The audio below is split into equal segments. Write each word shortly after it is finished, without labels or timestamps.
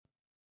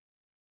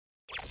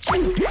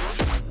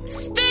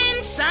Spin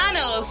SAN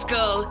Old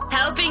School,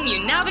 helping you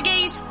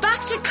navigate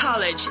back to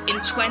college in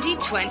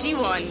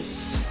 2021.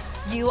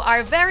 You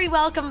are very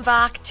welcome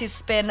back to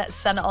Spin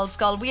SAN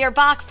OLLSCOIL. We are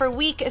back for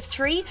week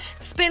 3.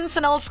 Spin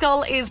SAN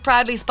OLLSCOIL is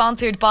proudly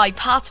sponsored by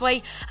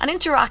Pathway, an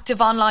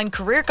interactive online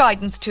career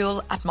guidance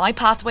tool at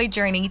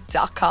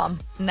mypathwayjourney.com.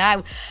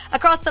 Now,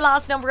 across the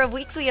last number of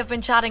weeks, we have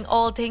been chatting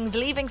all things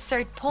leaving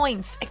cert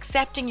points,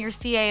 accepting your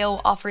CAO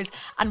offers,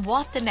 and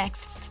what the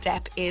next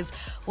step is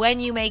when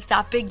you make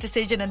that big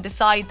decision and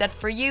decide that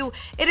for you,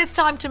 it is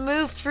time to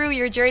move through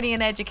your journey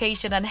in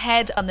education and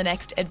head on the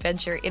next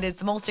adventure. It is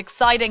the most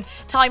exciting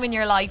time in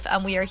your life,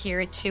 and we are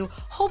here to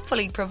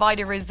hopefully provide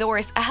a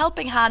resource, a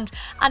helping hand,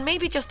 and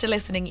maybe just a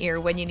listening ear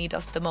when you need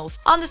us the most.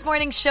 On this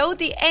morning's show,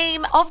 the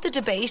aim of the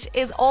debate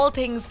is all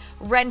things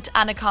rent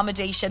and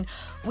accommodation.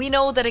 We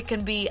know that it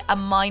can be a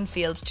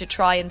minefield to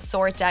try and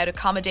sort out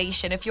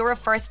accommodation. If you're a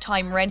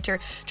first-time renter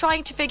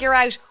trying to figure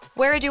out,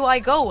 where do I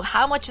go?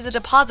 How much is a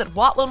deposit?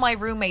 What will my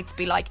roommates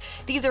be like?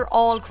 These are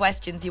all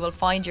questions you will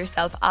find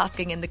yourself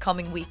asking in the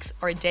coming weeks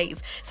or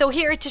days. So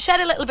here to shed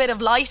a little bit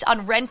of light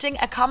on renting,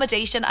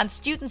 accommodation and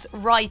students'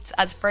 rights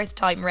as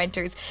first-time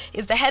renters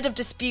is the Head of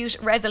Dispute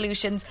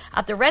Resolutions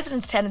at the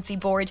Residence Tenency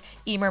Board,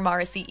 Emer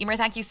Morrissey. Emer,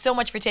 thank you so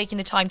much for taking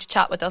the time to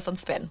chat with us on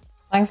Spin.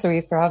 Thanks,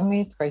 Louise, for having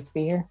me. It's great to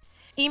be here.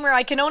 Emer,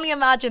 I can only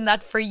imagine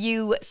that for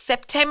you,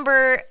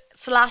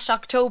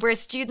 September/October,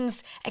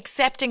 students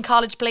accepting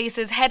college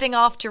places, heading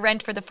off to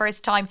rent for the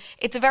first time.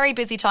 It's a very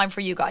busy time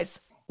for you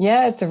guys.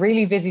 Yeah, it's a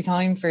really busy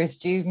time for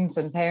students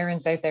and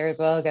parents out there as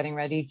well, getting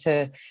ready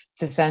to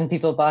send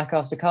people back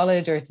off to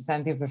college or to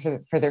send people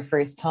for their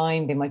first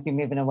time. They might be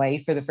moving away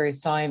for the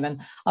first time. And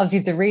obviously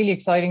it's a really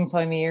exciting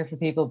time of year for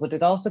people, but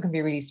it also can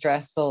be really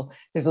stressful.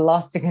 There's a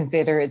lot to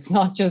consider. It's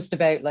not just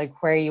about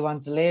like where you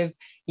want to live.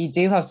 You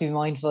do have to be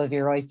mindful of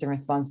your rights and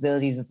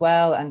responsibilities as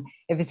well. And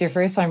if it's your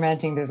first time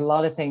renting, there's a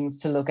lot of things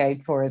to look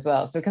out for as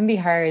well. So it can be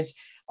hard,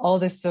 all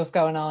this stuff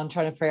going on,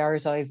 trying to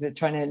prioritise it,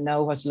 trying to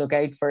know what to look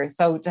out for.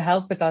 So to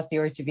help with that, the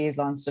RTB has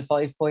launched a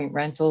 5-point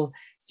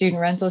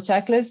student rental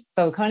checklist.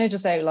 So it kind of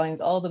just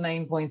outlines all the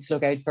main points to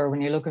look out for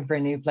when you're looking for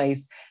a new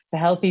place, to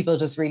help people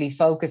just really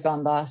focus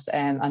on that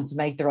and to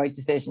make the right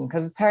decision.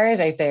 Because it's hard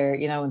out there,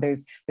 you know, and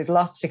there's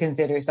lots to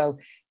consider. So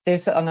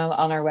this on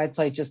our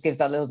website just gives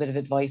that little bit of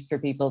advice for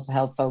people to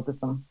help focus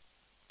them.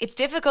 It's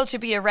difficult to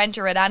be a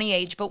renter at any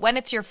age, but when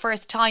it's your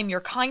first time,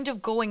 you're kind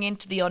of going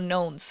into the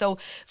unknown. So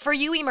for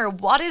you, Emer,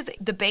 what is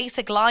the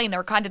basic line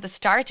or kind of the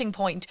starting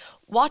point?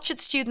 What should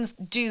students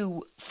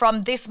do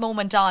from this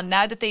moment on,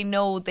 now that they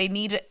know they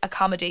need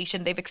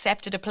accommodation, they've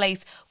accepted a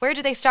place? Where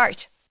do they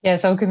start? Yeah,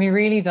 so it can be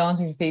really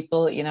daunting for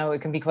people. You know,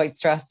 it can be quite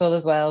stressful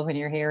as well when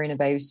you're hearing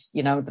about,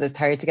 you know, that it's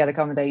hard to get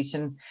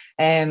accommodation.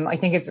 I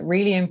think it's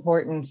really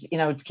important, you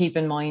know, to keep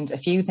in mind a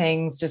few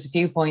things, just a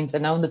few points,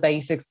 and know the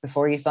basics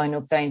before you sign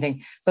up to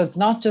anything. So it's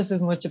not just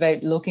as much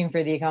about looking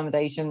for the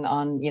accommodation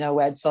on, you know,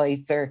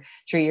 websites or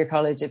through your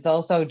college. It's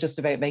also just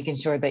about making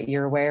sure that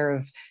you're aware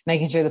of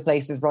making sure the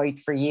place is right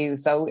for you.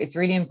 So it's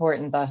really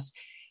important that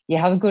you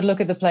have a good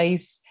look at the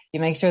place. You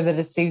make sure that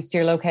it suits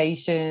your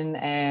location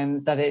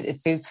and that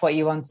it suits what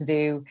you want to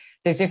do.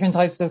 There's different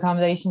types of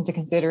accommodation to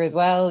consider as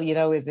well. You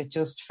know, is it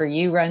just for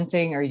you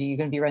renting, or are you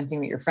going to be renting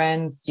with your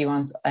friends? Do you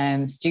want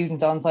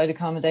student on-site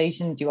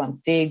accommodation? Do you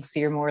want digs? So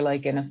you're more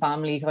like in a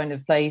family kind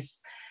of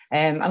place.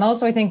 And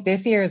also I think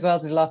this year as well,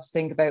 there's a lot to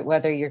think about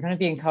whether you're going to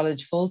be in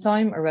college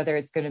full-time or whether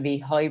it's going to be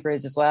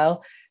hybrid as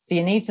well. So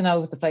you need to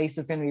know if the place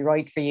is going to be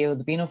right for you.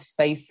 There'll be enough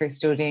space for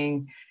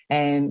studying.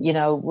 You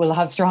know, we'll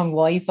have strong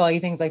Wi-Fi,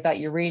 things like that.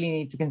 You really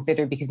need to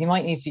consider, because you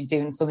might need to be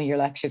doing some of your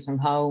lectures from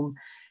home.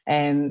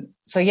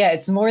 So yeah,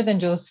 it's more than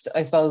just,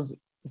 I suppose,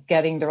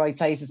 getting the right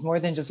place. It's more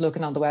than just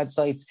looking on the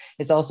websites.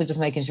 It's also just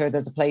making sure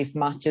that the place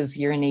matches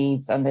your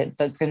needs and that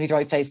that's going to be the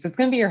right place, because it's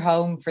going to be your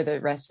home for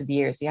the rest of the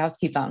year. So you have to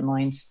keep that in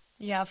mind.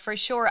 Yeah, for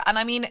sure. And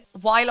I mean,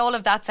 while all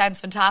of that sounds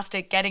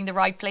fantastic, getting the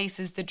right place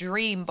is the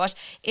dream. But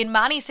in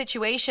many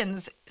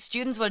situations,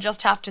 students will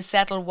just have to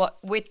settle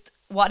with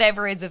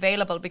whatever is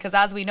available, because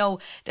as we know,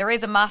 there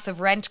is a massive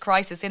rent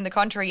crisis in the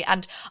country.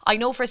 And I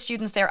know for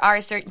students there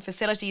are certain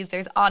facilities,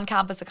 there's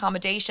on-campus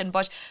accommodation,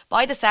 but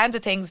by the sounds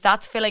of things,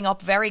 that's filling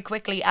up very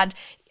quickly. And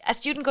a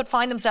student could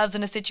find themselves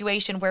in a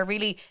situation where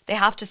really they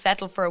have to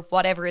settle for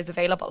whatever is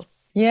available.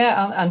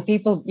 Yeah, and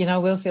people, you know,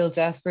 will feel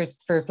desperate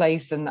for a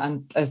place,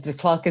 and as the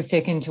clock is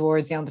ticking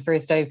towards, you know, the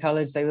first day of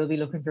college, they will be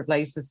looking for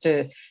places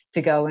to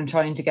go and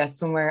trying to get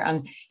somewhere.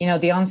 And, you know,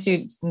 the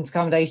on-student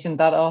accommodation,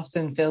 that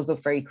often fills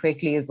up very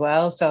quickly as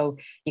well. So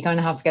you kind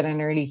of have to get in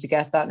early to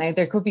get that. Now,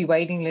 there could be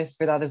waiting lists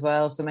for that as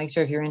well. So make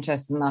sure if you're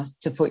interested in that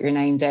to put your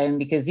name down,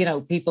 because, you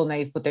know, people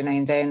may put their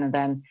name down and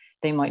then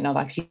they might not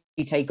actually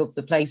take up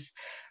the place.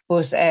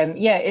 But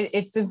yeah,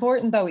 it's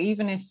important though,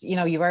 even if, you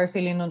know, you are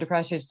feeling under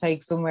pressure to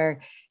take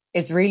somewhere,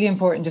 it's really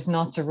important just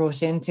not to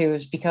rush into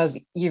it, because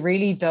you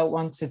really don't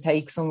want to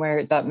take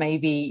somewhere that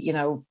maybe, you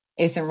know,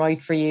 isn't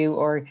right for you,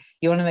 or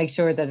you want to make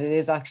sure that it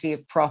is actually a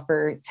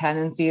proper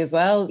tenancy as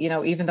well. You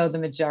know, even though the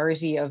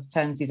majority of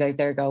tenancies out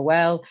there go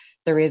well,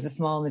 there is a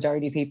small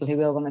majority of people who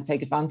will want to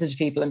take advantage of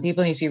people, and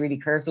people need to be really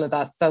careful of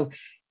that. So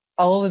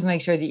always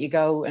make sure that you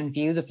go and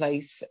view the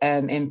place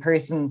in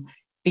person,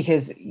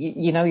 because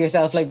you know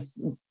yourself, like,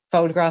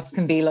 photographs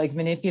can be like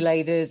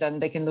manipulated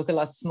and they can look a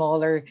lot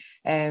smaller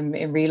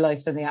in real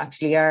life than they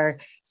actually are.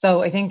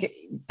 So I think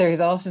there's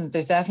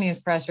definitely is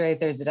pressure out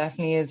there. There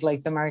definitely is,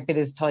 like, the market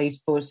is tight,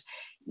 but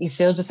you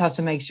still just have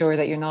to make sure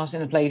that you're not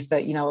in a place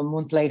that, you know, a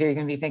month later you're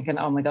going to be thinking,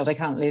 oh my God, I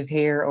can't live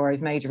here, or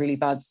I've made a really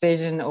bad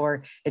decision,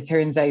 or it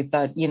turns out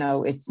that, you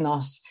know, it's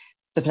not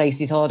the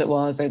place you thought it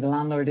was, or the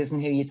landlord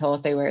isn't who you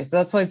thought they were. So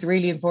that's why it's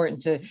really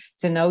important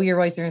to know your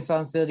rights and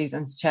responsibilities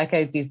and to check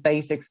out these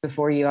basics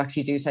before you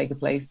actually do take a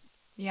place.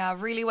 Yeah,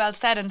 really well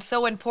said, and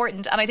so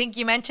important. And I think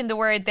you mentioned the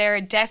word there,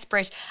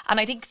 desperate.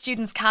 And I think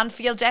students can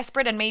feel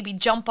desperate and maybe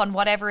jump on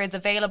whatever is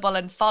available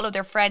and follow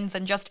their friends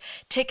and just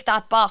tick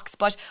that box.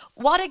 But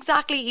what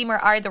exactly, Emer,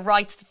 are the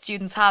rights that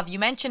students have? You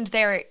mentioned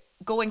they're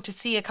going to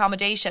see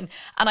accommodation.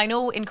 And I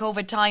know in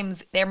COVID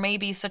times there may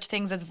be such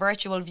things as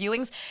virtual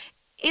viewings.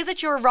 Is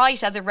it your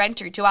right as a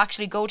renter to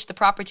actually go to the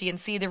property and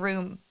see the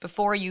room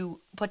before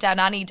you put down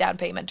any down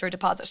payment or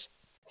deposit?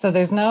 So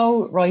there's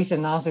no right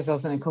and not, I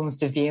suppose, when it comes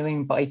to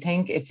viewing, but I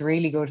think it's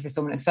really good for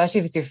someone, especially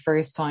if it's your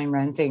first time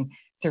renting,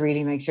 to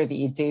really make sure that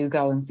you do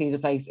go and see the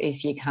place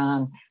if you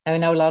can. Now, I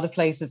know a lot of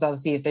places,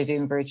 obviously, if they're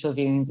doing virtual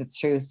viewings, it's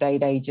through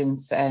estate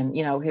agents,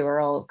 you know, who are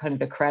all kind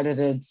of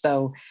accredited.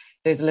 So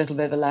there's a little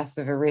bit of less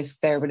of a risk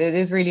there, but it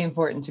is really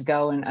important to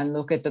go and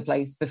look at the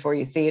place before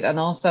you see it. And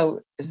also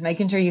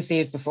making sure you see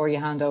it before you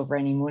hand over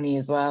any money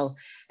as well.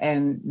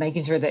 And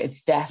making sure that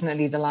it's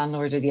definitely the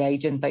landlord or the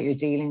agent that you're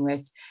dealing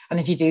with. And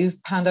if you do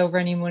hand over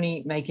any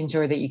money, making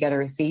sure that you get a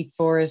receipt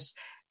for it.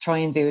 Try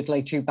and do it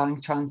like through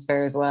bank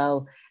transfer as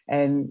well.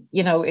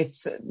 You know,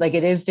 it's like,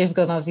 it is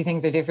difficult, and obviously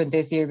things are different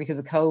this year because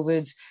of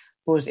COVID.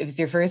 But if it's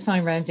your first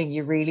time renting,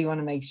 you really want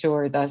to make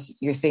sure that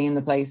you're seeing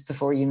the place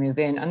before you move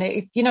in.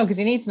 And, you know, because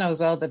you need to know as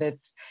well that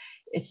it's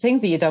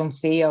things that you don't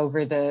see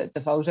over the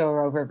photo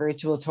or over a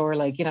virtual tour.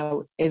 Like, you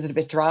know, is it a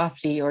bit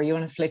drafty, or you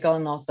want to flick on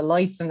and off the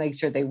lights and make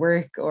sure they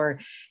work? Or,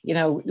 you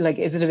know, like,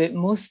 is it a bit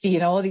musty? You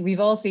know, we've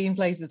all seen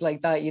places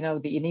like that, you know,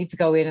 that you need to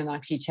go in and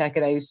actually check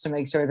it out to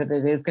make sure that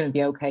it is going to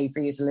be okay for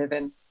you to live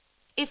in.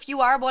 If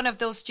you are one of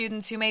those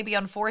students who maybe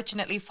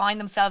unfortunately find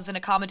themselves in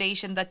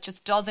accommodation that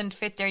just doesn't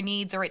fit their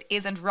needs, or it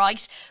isn't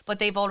right, but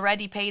they've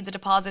already paid the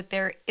deposit,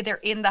 they're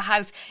in the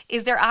house,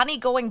 is there any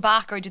going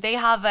back, or do they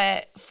have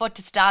a foot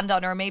to stand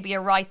on, or maybe a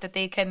right that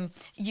they can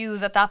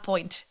use at that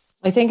point?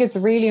 I think it's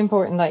really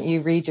important that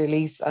you read your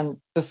lease, and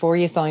before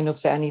you sign up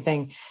to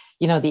anything,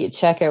 you know, that you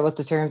check out what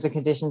the terms and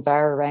conditions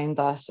are around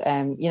that.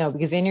 You know,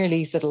 because in your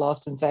lease, it'll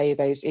often say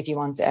about if you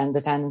want to end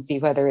the tenancy,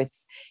 whether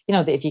it's, you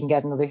know, if you can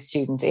get another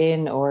student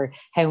in, or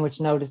how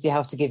much notice you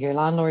have to give your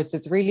landlords.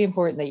 It's really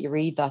important that you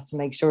read that to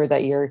make sure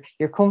that you're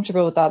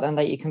comfortable with that and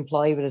that you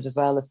comply with it as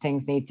well if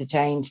things need to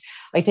change.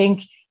 I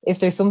think if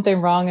there's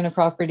something wrong in a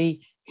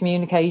property,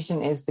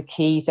 communication is the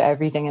key to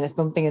everything. And it's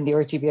something in the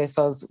RTB, I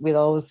suppose, we'll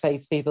always say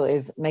to people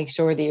is make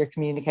sure that you're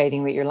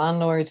communicating with your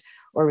landlord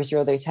or with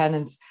your other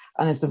tenants.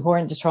 And it's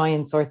important to try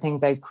and sort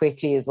things out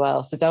quickly as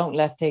well. So don't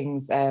let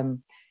things,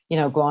 you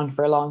know, go on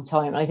for a long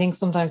time. And I think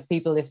sometimes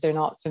people, if they're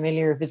not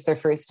familiar, if it's their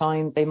first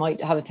time, they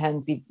might have a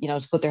tendency, you know,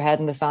 to put their head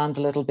in the sand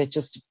a little bit.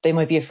 Just they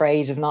might be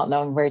afraid of not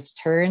knowing where to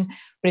turn.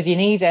 But if you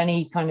need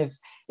any kind of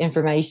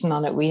information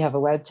on it, we have a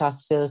web chat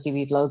facility.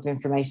 We've loads of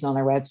information on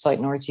our website,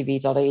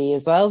 rtb.ie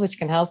as well, which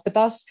can help with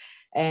that.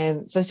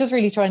 So it's just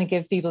really trying to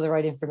give people the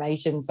right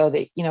information so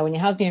that, you know, when you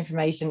have the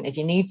information, if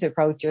you need to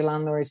approach your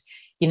landlord,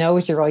 you know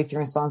what your rights and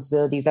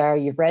responsibilities are.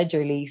 You've read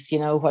your lease, you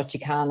know what you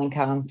can and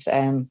can't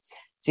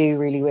do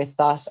really with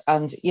that.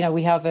 And, you know,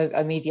 we have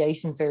a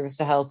mediation service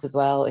to help as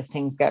well if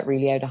things get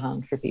really out of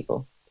hand for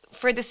people.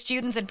 For the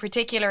students in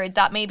particular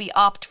that maybe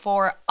opt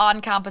for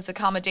on-campus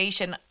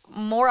accommodation,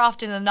 more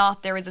often than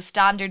not, there is a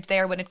standard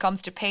there when it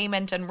comes to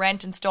payment and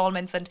rent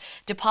instalments and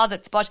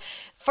deposits. But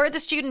for the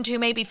student who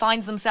maybe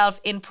finds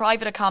themselves in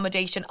private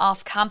accommodation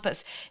off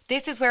campus,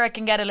 this is where it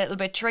can get a little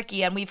bit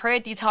tricky. And we've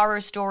heard these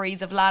horror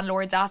stories of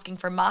landlords asking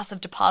for massive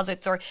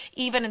deposits, or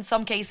even in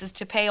some cases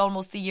to pay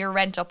almost the year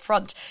rent up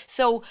front.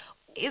 So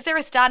is there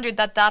a standard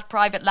that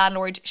private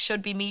landlord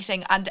should be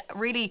meeting? And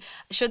really,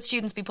 should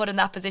students be put in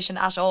that position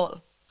at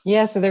all?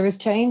 Yeah, so there was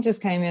changes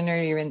came in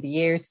earlier in the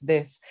year to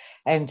this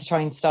to try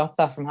and stop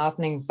that from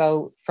happening.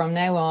 So from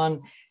now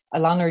on, a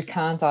landlord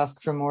can't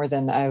ask for more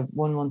than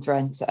 1 month's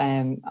rent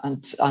and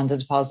a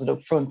deposit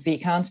up front. So you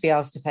can't be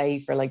asked to pay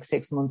for like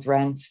 6 months'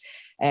 rent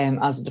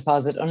as a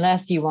deposit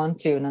unless you want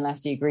to and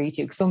unless you agree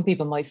to. Because some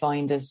people might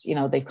find it, you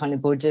know, they've kind of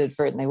budgeted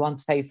for it and they want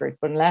to pay for it.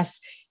 But unless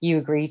you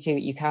agree to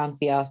it, you can't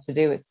be asked to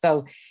do it.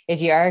 So if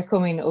you are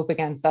coming up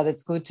against that,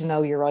 it's good to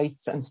know your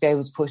rights and to be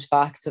able to push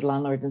back to the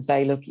landlord and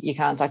say, look, you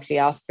can't actually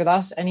ask for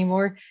that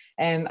anymore.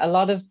 A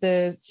lot of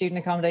the student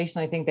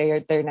accommodation, I think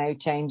they're now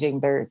changing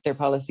their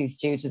policies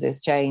due to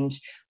this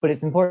change. But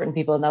it's important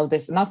people know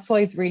this. And that's why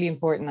it's really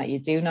important that you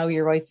do know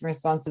your rights and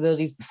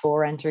responsibilities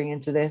before entering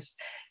into this,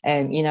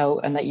 and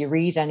that you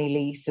read any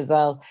lease as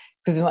well.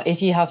 Because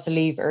if you have to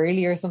leave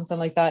early or something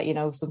like that,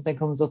 something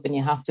comes up and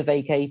you have to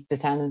vacate the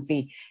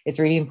tenancy, it's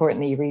really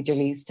important that you read your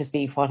lease to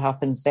see what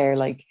happens there.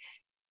 Like,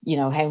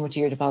 how much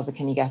of your deposit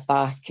can you get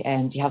back?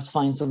 And you have to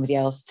find somebody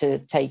else to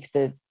take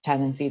the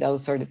tenancy,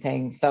 those sort of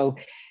things. So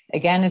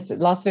again, it's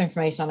lots of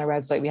information on our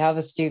website. We have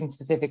a student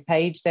specific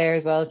page there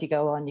as well. If you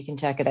go on, you can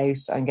check it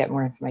out and get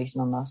more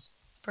information on that.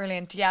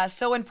 Brilliant. Yeah,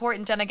 so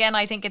important. And again,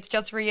 I think it's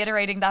just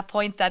reiterating that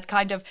point that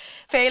kind of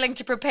failing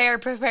to prepare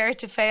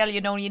to fail.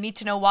 You need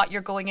to know what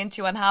you're going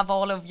into and have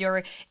all of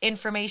your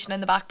information in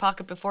the back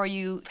pocket before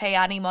you pay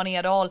any money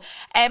at all.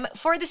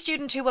 For the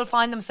student who will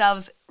find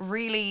themselves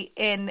really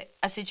in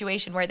a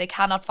situation where they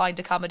cannot find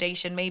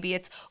accommodation, maybe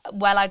it's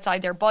well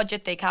outside their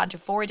budget, they can't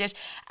afford it,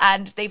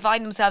 and they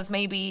find themselves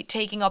maybe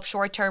taking up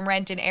short-term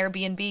rent in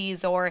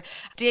Airbnbs or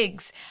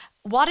digs.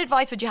 What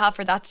advice would you have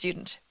for that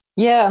student?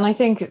 Yeah, and I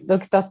think,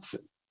 look, that's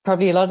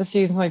probably a lot of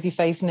students might be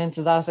facing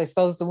into that. I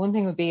suppose the one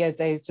thing would be, I'd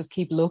say, is just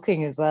keep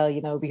looking as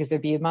well, because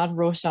there'd be a mad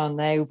rush on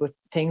now, but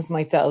things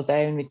might settle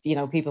down.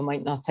 People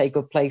might not take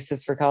up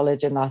places for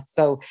college and that.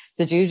 So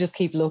do just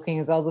keep looking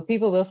as well. But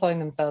people will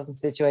find themselves in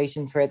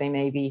situations where they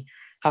may be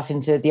having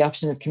the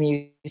option of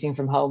commuting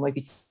from home might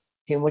be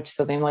too much.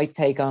 So they might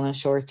take on a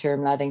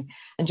short-term letting.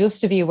 And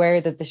just to be aware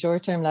that the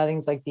short-term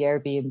lettings, like the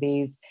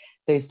Airbnbs,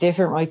 there's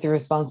different rights and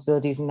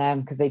responsibilities in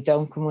them because they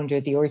don't come under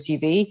the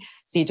RTB.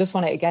 So you just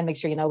want to, again, make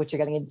sure you know what you're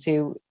getting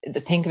into.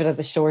 Think of it as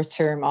a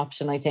short-term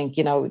option. I think,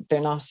 they're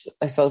not,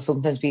 I suppose,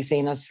 something to be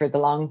seen as for the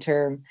long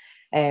term.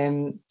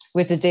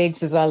 With the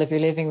digs as well, if you're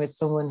living with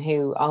someone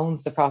who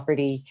owns the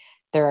property,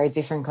 there are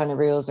different kind of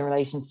rules in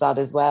relation to that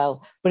as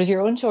well. But if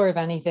you're unsure of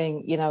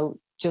anything,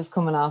 just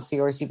come and ask the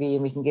RTB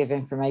and we can give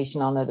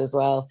information on it as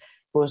well.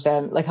 But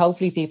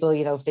hopefully people,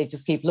 if they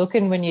just keep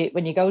looking, when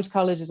you go to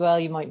college as well,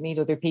 you might meet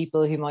other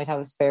people who might have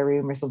a spare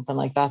room or something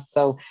like that.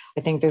 So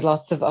I think there's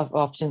lots of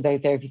options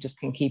out there if you just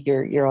can keep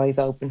your eyes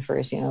open for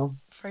it,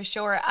 For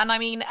sure. And I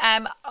mean,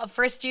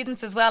 for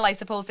students as well, I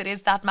suppose it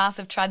is that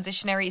massive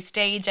transitionary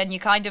stage and you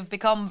kind of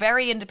become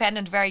very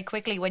independent very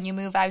quickly when you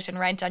move out and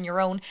rent on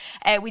your own.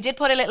 We did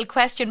put a little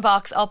question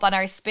box up on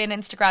our Spin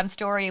Instagram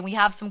story and we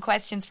have some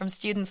questions from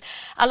students.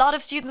 A lot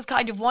of students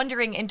kind of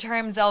wondering in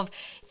terms of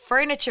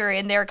furniture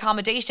in their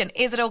accommodation.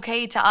 Is it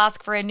okay to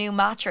ask for a new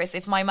mattress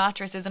if my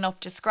mattress isn't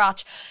up to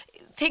scratch?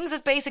 Things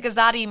as basic as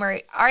that, Emer,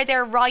 are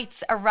there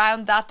rights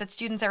around that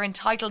students are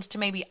entitled to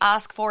maybe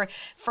ask for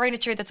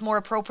furniture that's more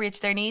appropriate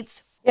to their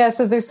needs? Yeah,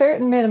 so there's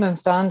certain minimum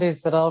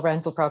standards that all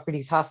rental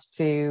properties have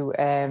to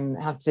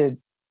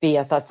be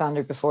at that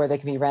standard before they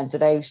can be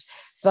rented out.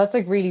 So that's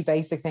like really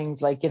basic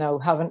things like,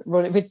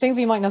 with things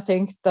you might not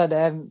think that,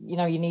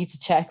 you need to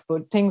check,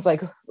 but things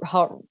like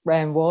hot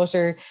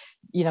water,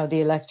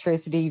 the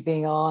electricity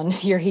being on,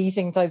 your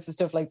heating types of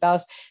stuff like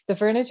that. The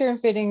furniture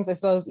and fittings, I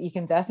suppose you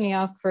can definitely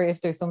ask for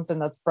if there's something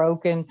that's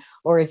broken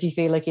or if you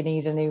feel like you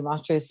need a new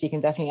mattress, you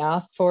can definitely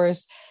ask for it.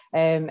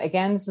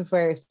 Again, this is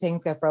where if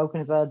things get broken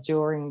as well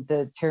during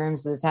the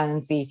terms of the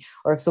tenancy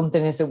or if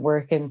something isn't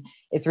working,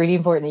 it's really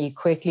important that you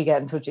quickly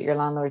get in touch with your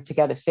landlord to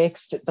get it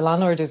fixed. The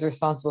landlord is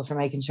responsible for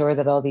making sure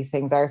that all these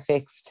things are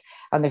fixed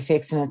and they're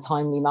fixed in a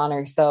timely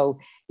manner. So,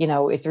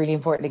 it's really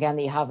important, again,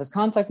 that you have his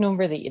contact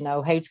number, that you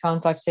know how to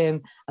contact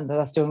him and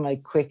that's done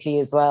like quickly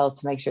as well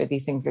to make sure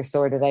these things are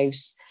sorted out.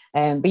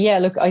 But yeah,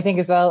 look, I think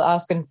as well,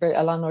 asking for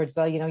a landlord as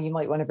well, you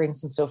might want to bring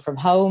some stuff from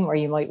home or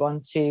you might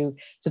want to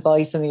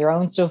buy some of your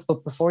own stuff.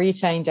 But before you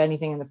change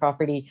anything in the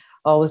property,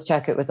 always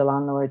check it with the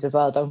landlord as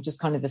well. Don't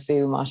just kind of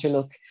assume, oh, sure,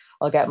 look,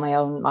 I'll get my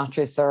own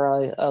mattress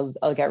or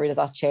I'll get rid of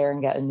that chair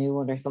and get a new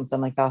one or something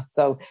like that.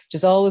 So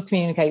just always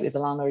communicate with the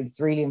landlord.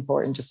 It's really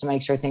important just to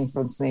make sure things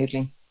run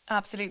smoothly.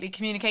 Absolutely.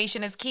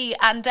 Communication is key.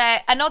 And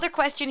another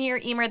question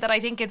here, Emer, that I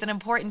think is an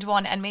important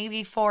one and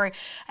maybe for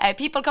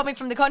people coming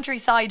from the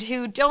countryside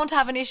who don't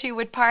have an issue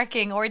with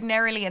parking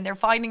ordinarily and they're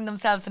finding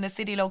themselves in a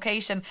city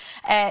location.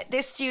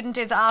 This student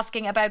is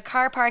asking about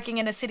car parking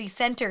in a city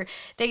centre.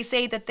 They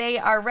say that they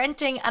are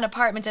renting an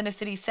apartment in a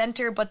city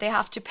centre but they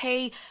have to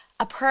pay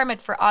a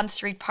permit for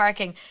on-street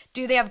parking.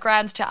 Do they have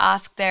grounds to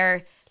ask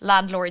their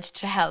landlord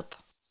to help?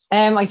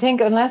 I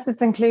think unless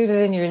it's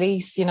included in your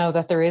lease,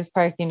 that there is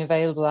parking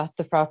available at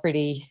the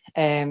property,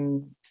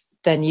 then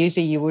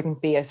usually you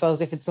wouldn't be. I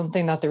suppose if it's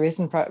something that there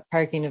isn't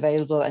parking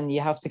available and you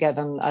have to get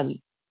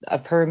a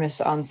permit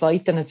on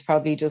site, then it's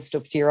probably just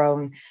up to your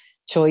own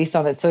choice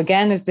on it. So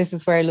again, this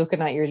is where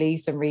looking at your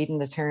lease and reading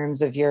the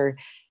terms of your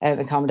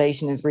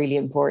accommodation is really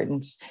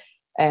important.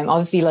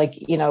 Obviously,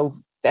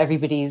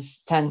 everybody's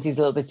tenancy is a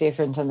little bit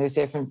different and there's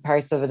different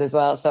parts of it as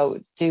well. So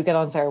do get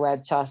onto our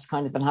web chat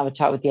kind of and have a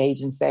chat with the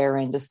agents there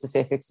around the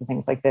specifics and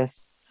things like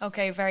this.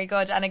 Okay, very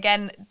good. And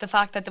again, the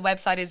fact that the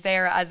website is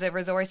there as a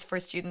resource for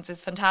students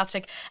is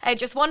fantastic.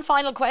 Just one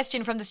final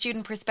question from the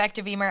student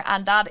perspective, Emer,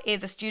 and that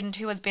is a student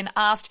who has been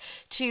asked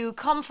to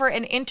come for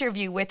an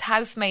interview with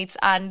housemates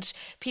and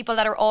people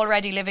that are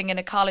already living in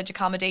a college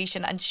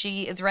accommodation, and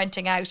she is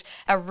renting out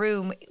a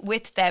room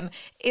with them.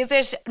 Is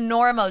it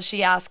normal,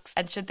 she asks,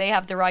 and should they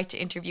have the right to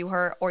interview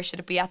her, or should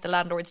it be at the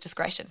landlord's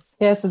discretion?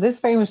 Yeah, so this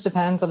very much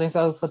depends on, I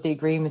suppose, what the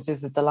agreement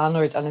is with the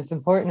landlord. And it's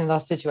important in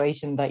that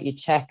situation that you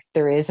check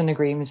there is an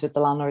agreement with the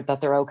landlord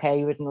that they're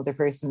okay with another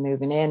person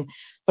moving in.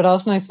 But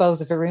often, I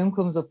suppose, if a room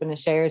comes up in a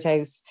shared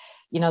house,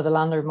 the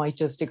landlord might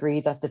just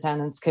agree that the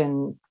tenants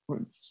can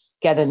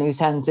get a new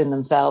tenant in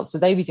themselves. So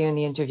they be doing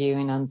the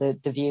interviewing and the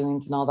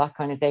viewings and all that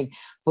kind of thing.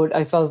 But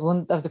I suppose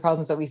one of the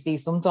problems that we see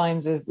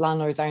sometimes is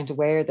landlords aren't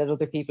aware that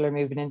other people are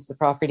moving into the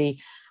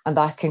property, and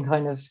that can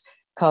kind of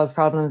cause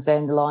problems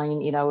down the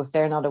line. If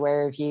they're not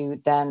aware of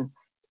you, then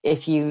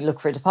if you look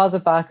for a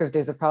deposit back or if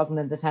there's a problem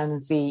in the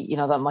tenancy,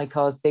 that might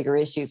cause bigger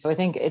issues. So I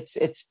think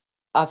it's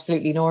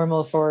absolutely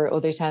normal for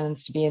other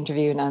tenants to be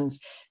interviewing and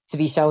to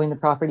be showing the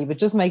property, but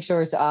just make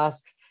sure to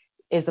ask,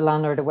 is the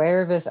landlord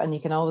aware of it? And you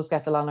can always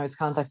get the landlord's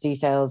contact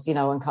details,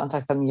 and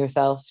contact them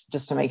yourself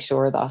just to make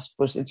sure that.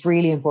 But it's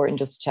really important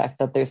just to check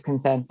that there's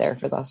consent there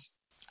for that.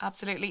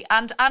 Absolutely.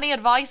 And any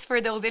advice for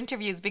those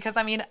interviews? Because,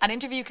 an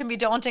interview can be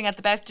daunting at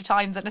the best of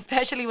times, and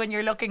especially when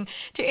you're looking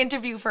to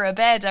interview for a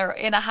bed or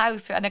in a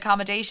house, an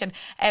accommodation.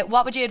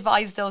 What would you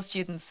advise those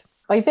students?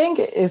 I think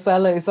as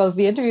well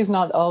the interview is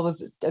not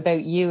always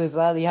about you as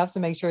well. You have to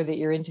make sure that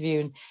you're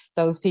interviewing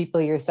those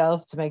people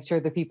yourself to make sure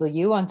the people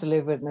you want to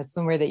live with, and it's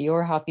somewhere that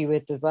you're happy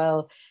with as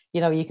well.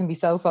 You can be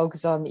so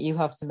focused on that you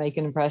have to make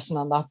an impression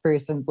on that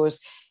person, but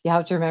you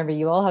have to remember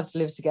you all have to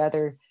live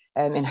together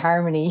in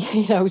harmony,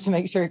 to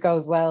make sure it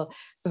goes well.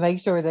 So make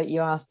sure that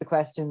you ask the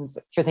questions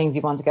for things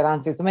you want to get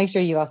answered. So make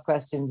sure you ask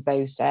questions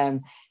about,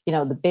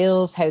 the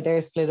bills, how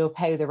they're split up,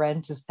 how the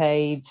rent is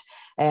paid,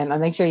 and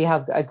make sure you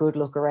have a good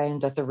look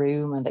around at the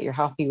room and that you're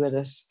happy with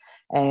it.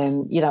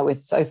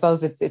 I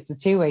suppose it's a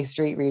two-way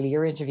street, really.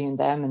 You're interviewing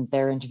them and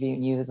they're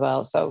interviewing you as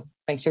well. So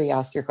make sure you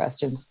ask your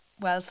questions.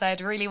 Well said,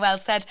 really well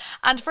said.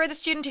 And for the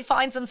student who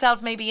finds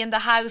themselves maybe in the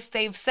house,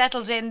 they've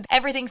settled in,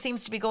 everything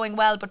seems to be going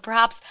well, but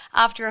perhaps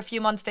after a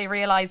few months they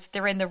realise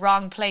they're in the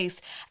wrong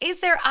place.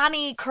 Is there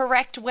any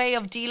correct way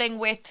of dealing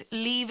with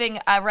leaving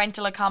a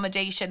rental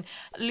accommodation,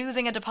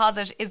 losing a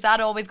deposit? Is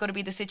that always going to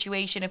be the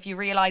situation if you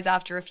realise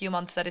after a few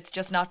months that it's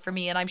just not for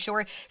me? And I'm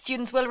sure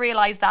students will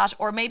realise that,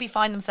 or maybe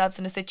find themselves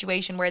in a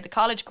situation where the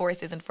college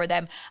course isn't for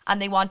them and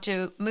they want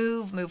to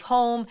move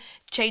home,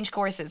 change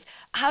courses.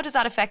 How does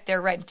that affect their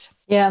rent?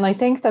 Yeah, and I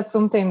think that's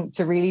something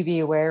to really be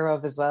aware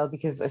of as well,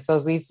 because I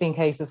suppose we've seen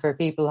cases where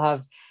people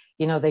have,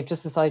 they've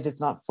just decided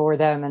it's not for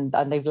them and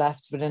they've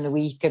left within a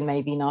week and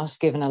maybe not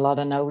given a lot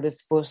of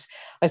notice. But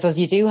I suppose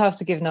you do have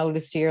to give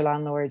notice to your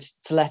landlord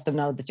to let them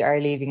know that you are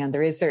leaving, and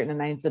there is certain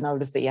amounts of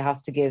notice that you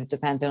have to give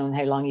depending on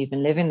how long you've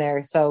been living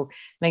there. So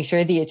make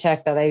sure that you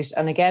check that out.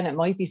 And again, it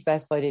might be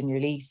specified in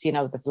your lease,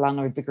 that the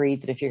landlord's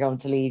agreed that if you're going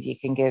to leave, you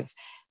can give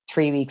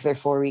 3 weeks or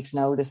 4 weeks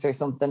notice or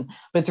something.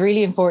 But it's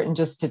really important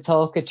just to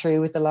talk it through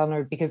with the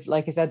landlord, because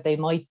like I said, they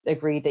might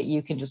agree that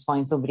you can just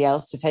find somebody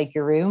else to take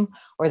your room,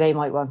 or they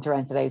might want to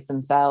rent it out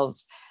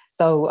themselves.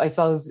 So I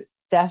suppose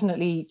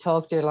definitely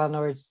talk to your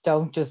landlord.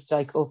 Don't just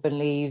up and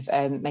leave,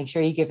 and make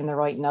sure you give them the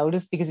right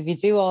notice, because if you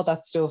do all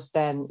that stuff,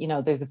 then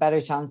there's a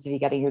better chance of you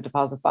getting your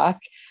deposit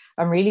back.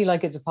 And really, a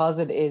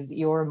deposit is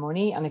your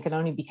money, and it can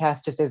only be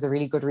kept if there's a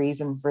really good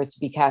reason for it to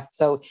be kept.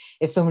 So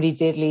if somebody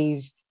did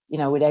leave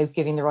without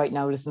giving the right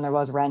notice and there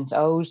was rent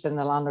owed, then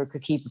the landlord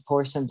could keep a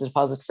portion of the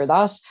deposit for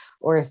that.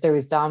 Or if there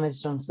was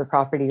damage done to the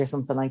property or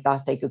something like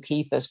that, they could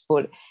keep it.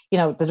 But,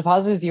 the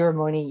deposit is your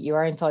money. You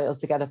are entitled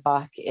to get it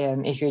back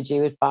if you're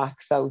due it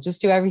back. So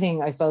just do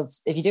everything, I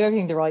suppose, if you do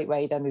everything the right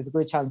way, then there's a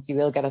good chance you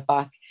will get it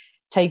back.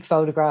 Take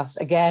photographs.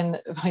 Again,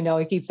 I know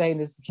I keep saying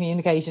this, but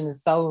communication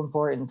is so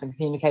important, and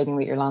communicating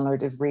with your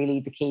landlord is really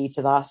the key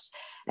to that.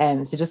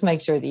 So just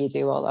make sure that you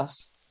do all that.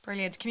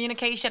 Brilliant.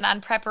 Communication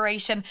and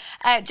preparation.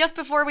 Just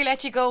before we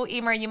let you go,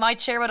 Emer, you might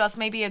share with us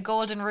maybe a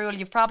golden rule.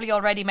 You've probably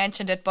already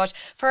mentioned it, but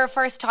for a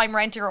first-time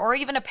renter, or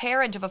even a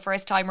parent of a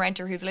first-time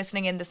renter who's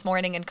listening in this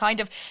morning and kind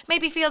of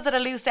maybe feels at a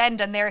loose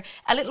end and they're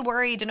a little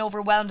worried and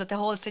overwhelmed at the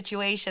whole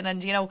situation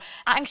and,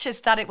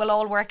 anxious that it will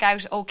all work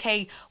out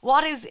okay,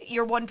 what is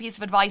your one piece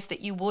of advice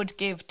that you would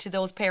give to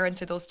those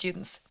parents or those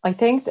students? I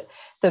think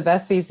the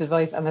best piece of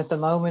advice, and at the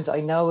moment I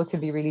know it can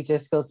be really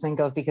difficult to think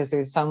of because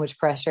there's so much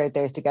pressure out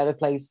there to get a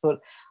place, but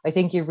I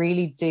think you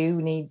really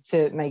do need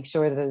to make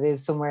sure that it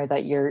is somewhere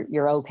that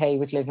you're okay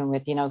with living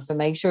with, so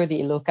make sure that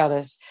you look at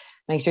it,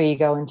 make sure you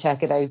go and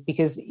check it out,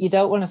 because you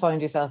don't want to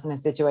find yourself in a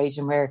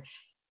situation where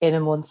in a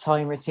month's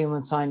time or 2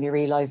 months' time, you're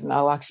realising,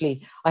 oh,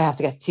 actually, I have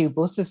to get 2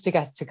 buses to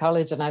get to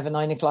college and I have a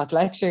 9 o'clock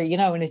lecture,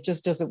 and it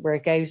just doesn't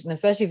work out. And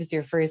especially if it's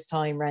your first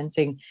time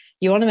renting,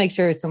 you want to make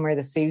sure it's somewhere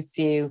that suits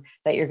you,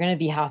 that you're going to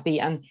be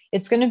happy, and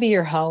it's going to be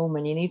your home.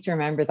 And you need to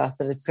remember that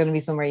it's going to be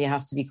somewhere you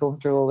have to be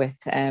comfortable with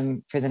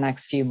for the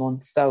next few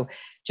months. So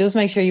just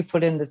make sure you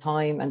put in the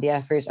time and the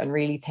effort and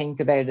really think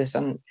about it.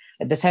 And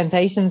the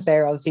temptation's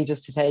there, obviously,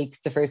 just to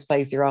take the first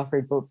place you're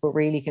offered, but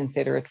really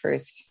consider it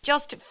first.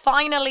 Just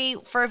finally,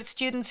 for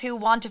students who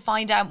want to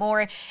find out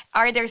more,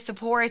 are there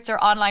supports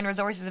or online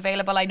resources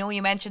available? I know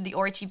you mentioned the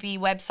RTB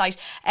website.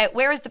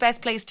 Where is the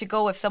best place to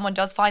go if someone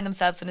does find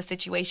themselves in a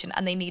situation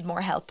and they need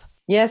more help?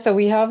 Yeah, so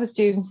we have a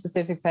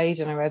student-specific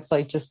page on our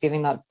website just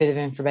giving that bit of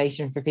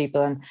information for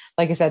people. And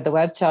like I said, the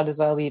web chat as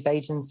well, we have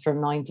agents from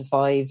 9 to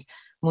 5,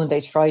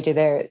 Monday to Friday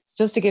there,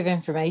 just to give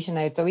information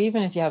out. So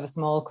even if you have a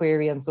small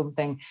query on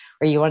something,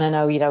 or you want to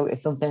know, if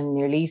something in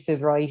your lease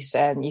is right,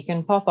 you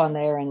can pop on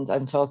there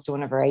and talk to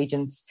one of our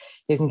agents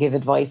who can give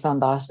advice on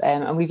that.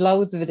 And we've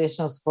loads of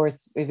additional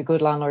supports. We have a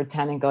good landlord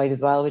tenant guide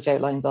as well, which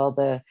outlines all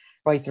the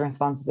rights and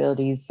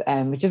responsibilities,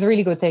 which is a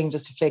really good thing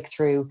just to flick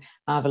through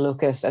and have a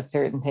look at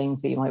certain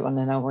things that you might want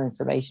to know more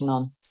information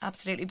on.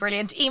 Absolutely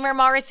brilliant. Emer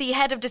Morrissey,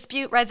 Head of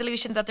Dispute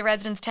Resolutions at the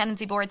Residence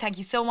Tenency Board, thank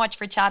you so much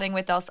for chatting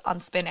with us on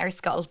Spin Our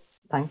Skull.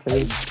 Thanks,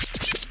 Louise.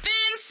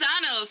 Spin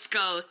SAN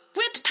OLLSCOIL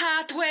with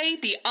Pathway,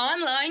 the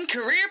online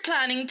career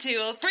planning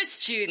tool for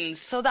students.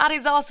 So that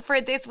is us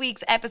for this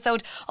week's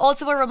episode.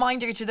 Also a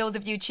reminder to those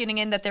of you tuning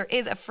in that there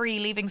is a free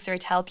Leaving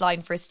Cert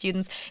helpline for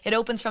students. It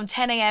opens from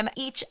 10 a.m.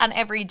 each and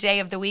every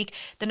day of the week.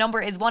 The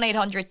number is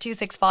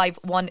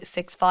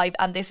 1-800-265-165,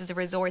 and this is a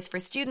resource for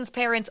students,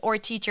 parents or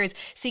teachers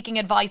seeking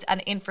advice and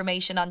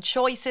information on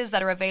choices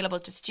that are available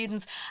to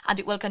students, and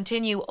it will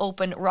continue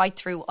open right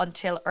through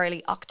until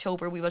early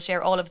October. We will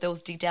share all of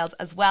those details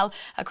as well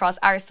across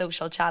our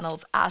social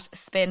channels at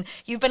Spin.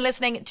 You've been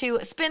listening to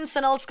Spin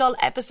SAN OLLSCOIL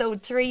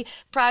episode 3,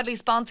 proudly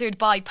sponsored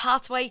by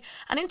Pathway,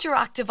 an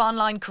interactive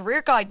online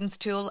career guidance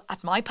tool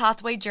at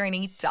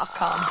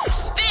mypathwayjourney.com.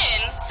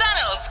 Spin SAN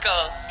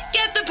OLLSCOIL.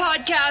 Get the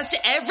podcast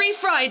every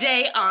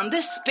Friday on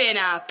the Spin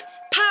app,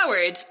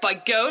 powered by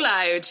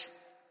GoLoud.